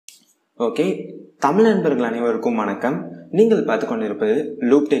Okay, Tamil நண்பர்கள் அனைவருக்கும் வணக்கம். நீங்கள் பார்த்து கொண்டிருப்பது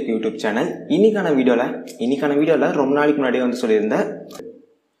லூப் டெக் யூடியூப் சேனல். இன்னைக்கான வீடியோவில் ரொம்ப நாளைக்கு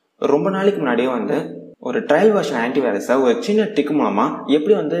முன்னாடியே ஒரு ட்ரையல் வெர்ஷன் ஆன்டிவைரஸை ஒரு சின்ன ட்ரிக் மூலமா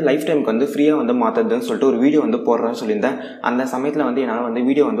எப்படி லைஃப் டைமுக்கு ஃப்ரீயாக மாற்றுறதுன்னு சொல்லிட்டு ஒரு வீடியோ போடுறேன்னு சொல்லியிருந்தேன். அந்த சமயத்தில் என்னால்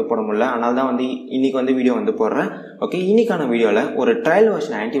வீடியோ போட முடியல. அதனால தான் இன்னைக்கு வீடியோ போடுறேன். ஓகே, இன்னைக்கான வீடியோவில் ஒரு ட்ரையல்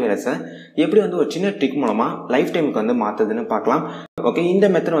வெர்ஷன் ஆன்டிவைரஸை எப்படி ஒரு சின்ன ட்ரிக் மூலமா லைஃப் டைமுக்கு மாற்றுறதுன்னு பார்க்கலாம். ஓகே, இந்த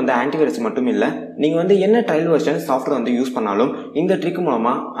மெத்தட் ஆன்டிவைரஸ் மட்டும் இல்லை, நீங்கள் என்ன ட்ரையல் வெர்ஷன் சாஃப்ட்வேர் யூஸ் பண்ணாலும் இந்த ட்ரிக்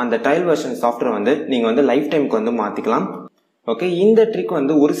மூலமா அந்த ட்ரையல் வெர்ஷன் சாஃப்ட்வேர் நீங்கள் லைஃப் டைமுக்கு மாற்றிக்கலாம். ஓகே, இந்த ட்ரிக்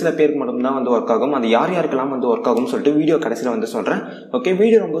ஒரு சில பேருக்கு மட்டும்தான் ஒர்க் ஆகும். அது யாருக்கெல்லாம் ஒர்க் ஆகும்னு சொல்லிட்டு வீடியோ கடைசியில் சொல்கிறேன். ஓகே,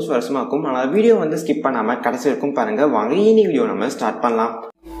 வீடியோ ரொம்ப சுவாரஸ்யமாக இருக்கும். ஆனால் வீடியோ ஸ்கிப் பண்ணாமல் கடைசி வரைக்கும் பாருங்கள். வாங்க இனி வீடியோ நம்ம ஸ்டார்ட் பண்ணலாம்.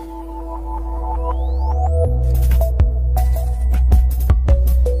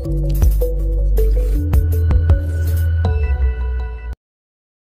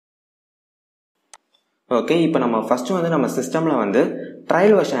 ஓகே, இப்போ நம்ம ஃபஸ்ட்டு நம்ம சிஸ்டமில்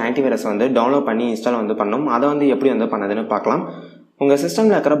ட்ரையல் வெர்ஷன் ஆன்டிவைரஸ் டவுன்லோட் பண்ணி இன்ஸ்டால் பண்ணணும். அதை எப்படி பண்ணதுன்னு பார்க்கலாம். உங்கள்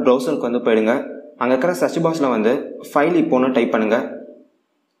சிஸ்டமில் இருக்கிற ப்ரௌசருக்கு போயிடுங்க. அங்கே இருக்கிற சர்ச் பாக்ஸில் ஃபைல் இப்போன்னு டைப் பண்ணுங்கள்.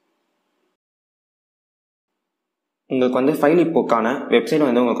 உங்களுக்கு ஃபைல் இப்போக்கான வெப்சைட்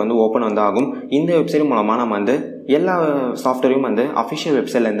உங்களுக்கு ஓப்பன் ஆகும். இந்த வெப்சைட் மூலமாக நம்ம எல்லா சாஃப்ட்வேரையும் அஃபிஷியல்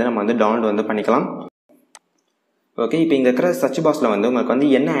வெப்சைட்லேருந்து நம்ம டவுன்லோட் பண்ணிக்கலாம். ஓகே, இப்போ இங்கே இருக்கிற சர்ச் பாக்ஸில் உங்களுக்கு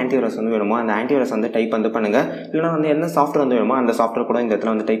என்ன ஆன்டிவைரஸ் வேணுமோ அந்த ஆன்டிவைரஸ் டைப் பண்ணுங்கள். இல்லைனா என்ன சாஃப்ட்வேர் வேணுமோ அந்த சாஃப்ட்வேர் கூட இந்த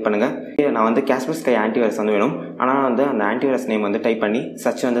இடத்துல டைப் பண்ணுங்கள். நான் காஸ்பர்ஸ்கை ஆன்டிவைரஸ் வேணும். ஆனால் அந்த ஆன்டிவைரஸ் நேம் டைப் பண்ணி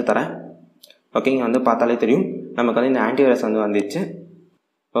சர்ச் தரேன். ஓகே, இங்கே பார்த்தாலே தெரியும் நமக்கு இந்த ஆன்டிவைரஸ் வந்துச்சு.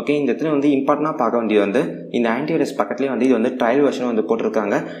 ஓகே, இந்த இடத்துல இம்பார்ட்டண்டாக பார்க்க வேண்டியது இந்த ஆன்டிவைரஸ் பக்கத்துலேயே இது ட்ரையல் வெர்ஷன்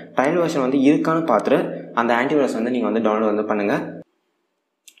போட்டிருக்காங்க. ட்ரையல் வெர்ஷன் இருக்கான்னு பார்த்துட்டு அந்த ஆன்டிவைரஸ் நீங்கள் டவுன்லோட் பண்ணுங்கள்.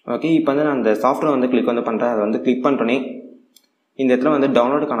 ஓகே, இப்போ நான் அந்த சாஃப்ட்வேர் கிளிக் பண்ணுறேன். அதை கிளிக் பண்ணிட்டோன்னே இந்த இடத்துல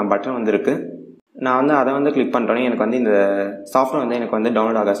டவுன்லோடுக்கான பட்டன் இருக்குது. நான் அதை கிளிக் பண்ணிட்டோன்னே எனக்கு இந்த சாஃப்ட்வேர் எனக்கு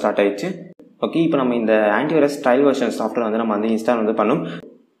டவுன்லோட் ஆக ஸ்டார்ட் ஆயிடுச்சு. ஓகே, இப்போ நம்ம இந்த ஆன்டிவைரஸ் ட்ரையல் வெர்ஷன் சாஃப்ட்வேர் நம்ம இன்ஸ்டால் பண்ணணும்.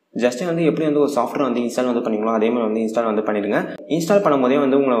 ஜஸ்ட் எப்படி ஒரு சாஃப்ட்வேர் இன்ஸ்டால் பண்ணிங்களோ அதே மாதிரி இன்ஸ்டால் பண்ணிடுங்க. இன்ஸ்டால் பண்ணும்போதே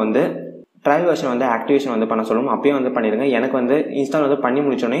உங்களை ட்ரையல் வெர்ஷன் ஆக்டிவேஷன் பண்ண சொல்லும். அப்பயும் பண்ணிடுங்க. எனக்கு இன்ஸ்டால் பண்ணி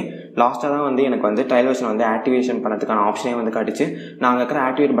முடிச்சோடனே லாஸ்ட்டாக தான் எனக்கு ட்ரையல் வெர்ஷன் ஆக்டிவேஷன் பண்ணதுக்கான ஆப்ஷனே காட்டுச்சு. நான் அங்கே இருக்கிற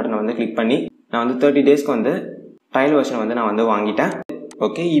ஆக்டிவேட் பட்டனை கிளிக் பண்ணி நான் 30 டேஸ்க்கு ட்ரையல் வெர்ஷன் நான் வாங்கிட்டேன்.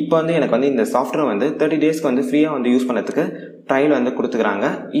 ஓகே, இப்போ எனக்கு இந்த சாஃப்ட்வேர் 30 டேஸ்க்கு ஃப்ரீயாக யூஸ் பண்ணுறதுக்கு ட்ரையல் கொடுத்துக்கிறாங்க.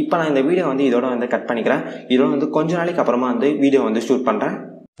 இப்போ நான் இந்த வீடியோ இதோட கட் பண்ணிக்கிறேன். இதோட கொஞ்ச நாளைக்கு அப்புறமா வீடியோ ஷூட் பண்ணுறேன்.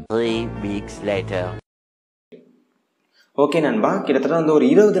 3 weeks later. ஓகே நண்பா, கிட்டத்தட்ட ஒரு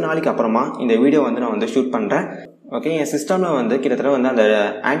 20 நாளைக்கு அப்புறமா இந்த வீடியோ நான் ஷூட் பண்ணுறேன். ஓகே, என் சிஸ்டமில் கிட்டத்தட்ட அந்த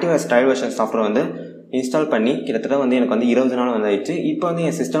antivirus trial version software install பண்ணி கிட்டத்தட்ட எனக்கு 20 நாள் ஆயிடுச்சு. இப்போ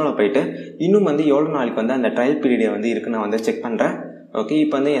என் சிஸ்டமில் போயிட்டு இன்னும் எவ்வளோ நாளைக்கு அந்த ட்ரையல் பீரியட் இருக்குன்னு நான் செக் பண்ணுறேன். ஓகே,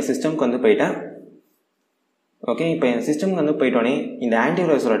 இப்போ என் சிஸ்டம்க்கு போயிட்டேன். ஓகே, இப்போ என் சிஸ்டம்க்கு போயிட்டோன்னே இந்த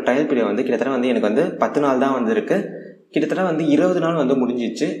ஆன்டிவைரஸோட ட்ரையல் பீரியட் கிட்டத்தட்ட எனக்கு 10 நாள் தான் இருக்குது. கிட்டத்தட்ட 20 நாள்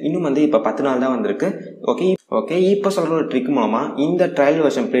முடிஞ்சிச்சு. இன்னும் இப்போ 10 நாள் தான் வந்திருக்கு. ஓகே, இப்போ சொல்கிற ஒரு ட்ரிக் மூலமாக இந்த ட்ரையல்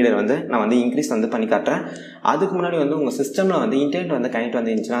வெர்ஷன் பீரியட் நான் இன்க்ரீஸ் பண்ணி காட்டுறேன். அதுக்கு முன்னாடி உங்கள் சிஸ்டமில் இன்டர்நெட் கனெக்ட்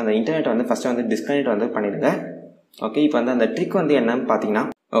இருந்துச்சுன்னா அந்த இன்டர்நெட் ஃபஸ்ட்டு டிஸ்கனெக்ட் பண்ணிடுங்க. ஓகே, இப்போ அந்த ட்ரிக் என்னன்னு பார்த்தீங்கன்னா,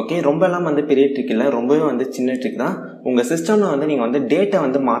 ஓகே, ரொம்ப எல்லாம் பெரிய ட்ரிக் இல்லை, ரொம்பவே சின்ன ட்ரிக் தான். உங்கள் சிஸ்டமில் நீங்கள் டேட்டா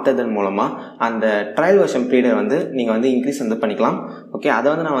மாற்றுறதன் மூலமாக அந்த ட்ரையல் வெர்ஷன் பீரியட் நீங்கள் இன்க்ரீஸ் பண்ணிக்கலாம். ஓகே,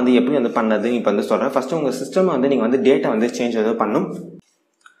 அதை நான் எப்படி பண்ணது இப்போ சொல்கிறேன். ஃபஸ்ட்டு உங்கள் சிஸ்டமில் நீங்கள் டேட்டா சேஞ்ச் பண்ணணும்.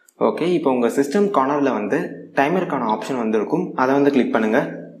 ஓகே, இப்போ உங்கள் சிஸ்டம் கார்னரில் டைமருக்கான ஆப்ஷன் இருக்கும். அதை கிளிக் பண்ணுங்கள்.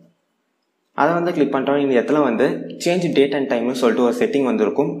 அதை கிளிக் பண்ணிட்டோம். இந்த இடத்துல சேஞ்ச் டேட் அண்ட் டைம்னு சொல்லிட்டு ஒரு செட்டிங்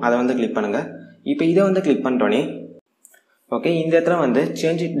இருக்கும். அதை கிளிக் பண்ணுங்கள். இப்போ இதை கிளிக் பண்ணிட்டோன்னே ஓகே, இந்த இடத்துல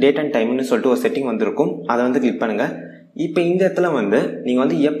சேஞ்ச் டேட் அண்ட் டைம்னு சொல்லிட்டு ஒரு செட்டிங் இருக்கும். அதை கிளிக் பண்ணுங்கள். இப்போ இந்த இடத்துல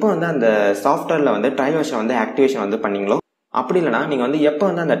நீங்கள் எப்போ அந்த சாஃப்ட்வேரில் ட்ரையல் வெர்ஷன் ஆக்டிவேஷன் பண்ணீங்களோ, அப்படி இல்லைனா நீங்கள் எப்போ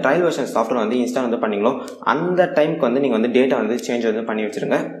அந்த ட்ரையல் வெர்ஷன் சாஃப்ட்வேர் இன்ஸ்டால் பண்ணீங்களோ அந்த டைமுக்கு நீங்கள் டேட்டா சேஞ்ச் பண்ணி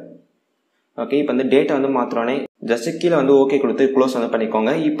வச்சுருங்க. ஓகே, இப்போ டேட்டா மாற்றுறோன்னே ஜஸ்ட் கீழே ஓகே கொடுத்து க்ளோஸ்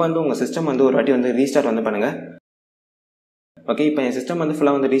பண்ணிக்கோங்க. இப்போ உங்கள் சிஸ்டம் ஒரு வாட்டி ரீஸ்டார்ட் பண்ணுங்கள். ஓகே, இப்போ என் சிஸ்டம்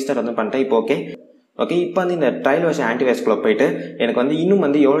ஃபுல்லாக ரீஸ்டார்ட் பண்ணிட்டேன். இப்போ ஓகே, இப்போ இந்த ட்ரையல் வெர்ஷன் ஆன்டிவைரஸ்குள்ளே போயிட்டு எனக்கு இன்னும்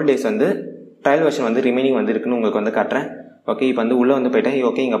எவ்வளோ டேஸ் ட்ரையல் வெர்ஷன் ரிமைனிங் இருக்குன்னு உங்களுக்கு காட்டுறேன். ஓகே, இப்போ உள்ளே போயிட்டேன்.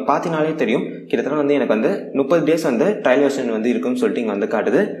 ஓகே, இங்கே பார்த்தினாலே தெரியும் கிட்டத்தட்ட எனக்கு 30 டேஸ் ட்ரையல் வெர்ஷன் இருக்குன்னு சொல்லிட்டு இங்கே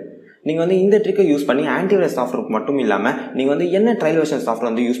காட்டுது. நீங்கள் இந்த ட்ரிக்கை யூஸ் பண்ணி ஆன்டிவைரஸ் சாஃப்ட்வேருக்கு மட்டும் இல்லாமல் நீங்கள் என்ன ட்ரையல் வெர்ஷன்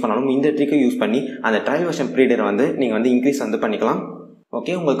சாஃப்ட்வேர் யூஸ் பண்ணாலும் இந்த ட்ரிக்கை யூஸ் பண்ணி அந்த ட்ரையல் வெர்ஷன் பீரியட் நீங்கள் இன்க்ரீஸ் பண்ணிக்கலாம்.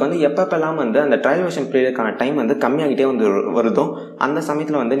 ஓகே, உங்களுக்கு எப்பப்பெல்லாம் அந்த ட்ரையல் வெர்ஷன் பீரியடுக்கான டைம் கம்மியாகிட்டே வருதோ அந்த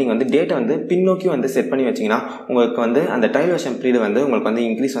சமயத்தில் நீங்கள் டேட்டை பின்னோக்கி செட் பண்ணி வச்சிங்கன்னா உங்களுக்கு அந்த ட்ரையல் வெர்ஷன் பீரியட் உங்களுக்கு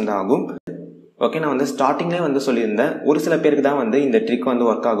இன்க்ரீஸ் ஆகும். ஓகே, நான் வந்து ஸ்டார்டிங்லேயே வந்து சொல்லியிருந்தேன் ஒரு சில பேருக்கு தான் வந்து இந்த ட்ரிக் வந்து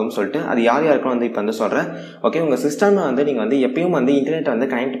ஒர்க் ஆகும்னு சொல்லிட்டு. அது யார் யாருக்கும் வந்து இப்போ வந்து சொல்கிறேன். ஓகே, உங்கள் சிஸ்டமில் வந்து நீங்கள் வந்து எப்பயும் வந்து இன்டர்நெட் வந்து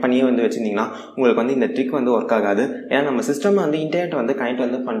கனெக்ட் பண்ணியே வந்து வச்சுருந்தீங்கன்னா உங்களுக்கு வந்து இந்த ட்ரிக் வந்து ஒர்க் ஆகாது. ஏன்னா நம்ம சிஸ்டமில் வந்து இன்டர்நெட் வந்து கனெக்ட்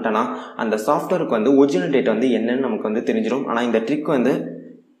வந்து பண்ணிட்டோன்னா அந்த சாஃப்ட்வேருக்கு வந்து ஒரிஜினல் டேட் வந்து என்னன்னு நமக்கு வந்து தெரிஞ்சிடும். ஆனால் இந்த ட்ரிக் வந்து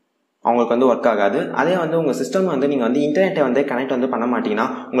அவங்களுக்கு வந்து ஒர்க் ஆகாது. அதே வந்து உங்கள் சிஸ்டம் வந்து நீங்கள் வந்து இன்டர்நெட்டை வந்து கனெக்ட் வந்து பண்ண மாட்டீங்கன்னா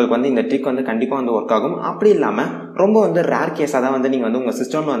உங்களுக்கு வந்து இந்த ட்ரிக் வந்து கண்டிப்பாக வந்து ஒர்க் ஆகும். அப்படி இல்லாமல் ரொம்ப வந்து ரேர் கேஸாக தான் வந்து நீங்கள் வந்து உங்கள்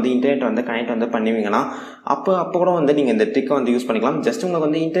சிஸ்டமில் வந்து இன்டர்நெட் வந்து கனெக்ட் வந்து பண்ணுவீங்கன்னா அப்போ கூட வந்து நீங்கள் இந்த ட்ரிக்கை வந்து யூஸ் பண்ணிக்கலாம். ஜஸ்ட் உங்களுக்கு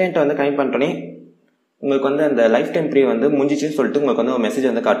வந்து இன்டர்நெட்டை வந்து கனெக்ட் பண்ணிட்டோன்னே உங்களுக்கு வந்து அந்த லைஃப் டைம் ப்ரீ வந்து முடிஞ்சிச்சுன்னு சொல்லிட்டு உங்களுக்கு வந்து ஒரு மெசேஜ்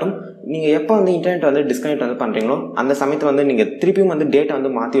வந்து காட்டும். நீங்கள் எப்போ வந்து இன்டர்நெட் வந்து டிஸ்கனெக்ட் வந்து பண்ணுறீங்களோ அந்த சமயத்தில் வந்து நீங்கள் திருப்பியும் வந்து டேட்டா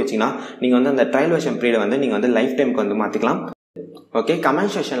வந்து மாற்றி வச்சிங்கன்னா நீங்கள் வந்து அந்த ட்ரையல் வெர்ஷன் ப்ரீடை வந்து நீங்கள் வந்து லைஃப் டைமுக்கு வந்து மாற்றிக்கலாம். ஓகே,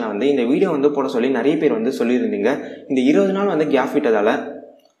 கமெண்ட் செக்ஷனில் வந்து இந்த வீடியோ வந்து போட சொல்லி நிறைய பேர் வந்து சொல்லியிருந்தீங்க. இந்த 20 நாள் வந்து கேப் விட்டதால்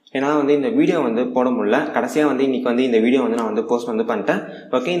என்னால் வந்து இந்த வீடியோ வந்து போட முடியல. கடைசியாக வந்து இன்றைக்கி வந்து இந்த வீடியோ வந்து நான் வந்து போஸ்ட் வந்து பண்ணிட்டேன்.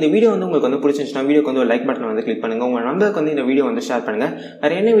 ஓகே, இந்த வீடியோ வந்து உங்களுக்கு வந்து பிடிச்சிருந்துச்சுன்னா வீடியோக்கு வந்து ஒரு லைக் பட்டன் வந்து கிளிக் பண்ணுங்கள். உங்கள் நம்பருக்கு வந்து இந்த வீடியோ வந்து ஷேர் பண்ணுங்கள்.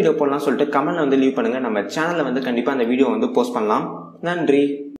 வேறு என்ன வீடியோ போடலாம்னு சொல்லிட்டு கமெண்ட்டில் வந்து லீவ் பண்ணுங்கள். நம்ம சேனலில் வந்து கண்டிப்பாக அந்த வீடியோ வந்து போஸ்ட் பண்ணலாம். நன்றி.